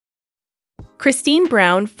Christine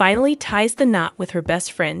Brown finally ties the knot with her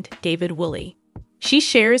best friend, David Woolley. She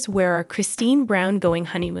shares where our Christine Brown going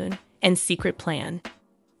honeymoon and secret plan.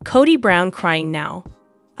 Kody Brown crying now.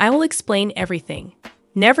 I will explain everything.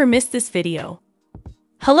 Never miss this video.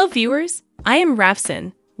 Hello viewers, I am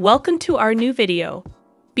Rafson. Welcome to our new video.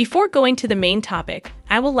 Before going to the main topic,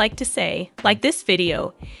 I would like to say, like this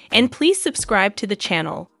video, and please subscribe to the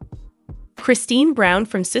channel. Christine Brown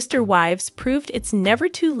from Sister Wives proved it's never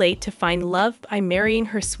too late to find love by marrying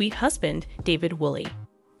her sweet husband, David Woolley.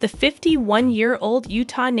 The 51-year-old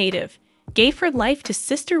Utah native gave her life to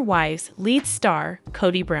Sister Wives lead star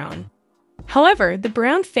Kody Brown. However, the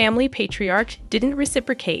Brown family patriarch didn't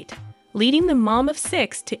reciprocate, leading the mom of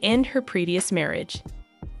 6 to end her previous marriage.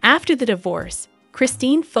 After the divorce,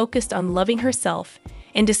 Christine focused on loving herself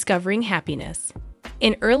and discovering happiness.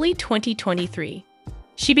 In early 2023,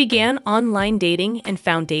 she began online dating and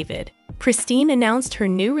found David. Christine announced her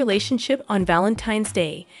new relationship on Valentine's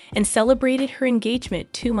Day and celebrated her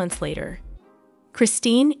engagement 2 months later.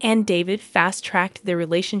 Christine and David fast-tracked their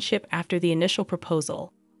relationship after the initial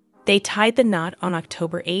proposal. They tied the knot on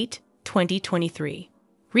October 8, 2023.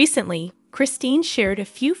 Recently, Christine shared a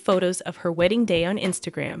few photos of her wedding day on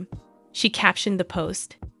Instagram. She captioned the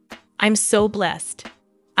post, "I'm so blessed.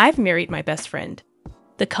 I've married my best friend."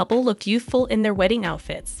 The couple looked youthful in their wedding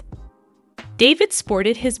outfits. David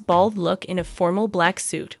sported his bald look in a formal black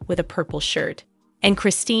suit with a purple shirt, and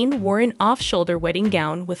Christine wore an off-shoulder wedding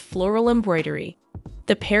gown with floral embroidery.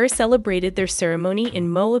 The pair celebrated their ceremony in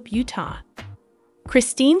Moab, Utah.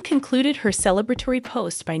 Christine concluded her celebratory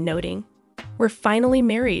post by noting, "We're finally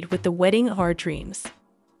married with the wedding of our dreams."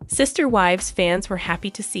 Sister Wives fans were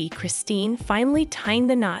happy to see Christine finally tying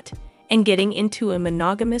the knot and getting into a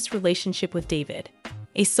monogamous relationship with David.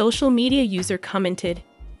 A social media user commented,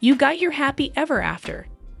 "You got your happy ever after,"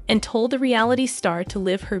 and told the reality star to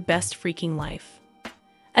live her best freaking life.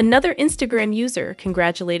 Another Instagram user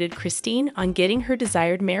congratulated Christine on getting her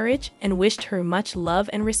desired marriage and wished her much love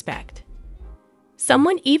and respect.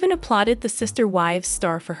 Someone even applauded the Sister Wives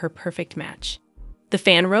star for her perfect match. The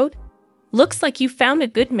fan wrote, "Looks like you found a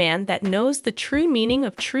good man that knows the true meaning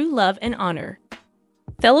of true love and honor."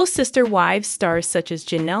 Fellow Sister Wives stars such as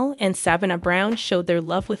Janelle and Savannah Brown showed their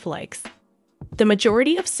love with likes. The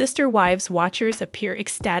majority of Sister Wives watchers appear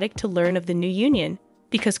ecstatic to learn of the new union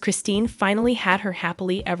because Christine finally had her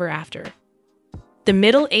happily ever after. The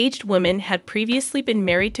middle-aged woman had previously been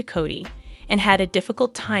married to Kody and had a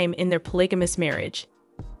difficult time in their polygamous marriage.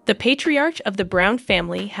 The patriarch of the Brown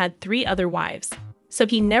family had 3 other wives, so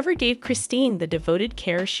he never gave Christine the devoted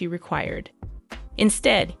care she required.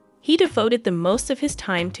 Instead, he devoted the most of his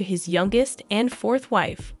time to his youngest and 4th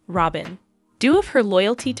wife, Robin. Due of her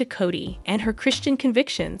loyalty to Kody and her Christian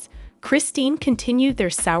convictions, Christine continued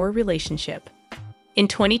their sour relationship. In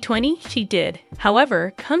 2020, she did,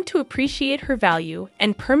 however, come to appreciate her value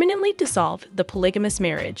and permanently dissolved the polygamous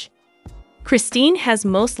marriage. Christine has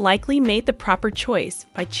most likely made the proper choice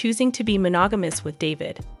by choosing to be monogamous with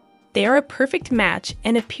David. They are a perfect match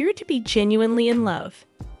and appear to be genuinely in love.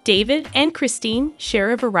 David and Christine share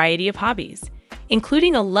a variety of hobbies,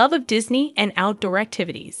 including a love of Disney and outdoor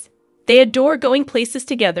activities. They adore going places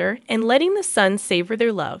together and letting the sun savor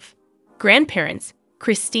their love. Grandparents,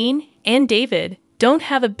 Christine and David, don't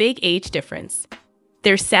have a big age difference.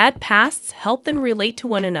 Their sad pasts help them relate to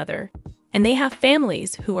one another, and they have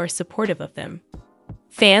families who are supportive of them.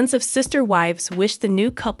 Fans of Sister Wives wish the new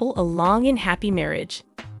couple a long and happy marriage.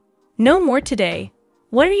 Know more today.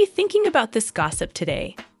 What are you thinking about this gossip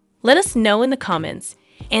today? Let us know in the comments,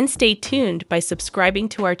 and stay tuned by subscribing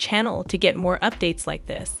to our channel to get more updates like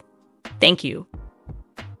this. Thank you.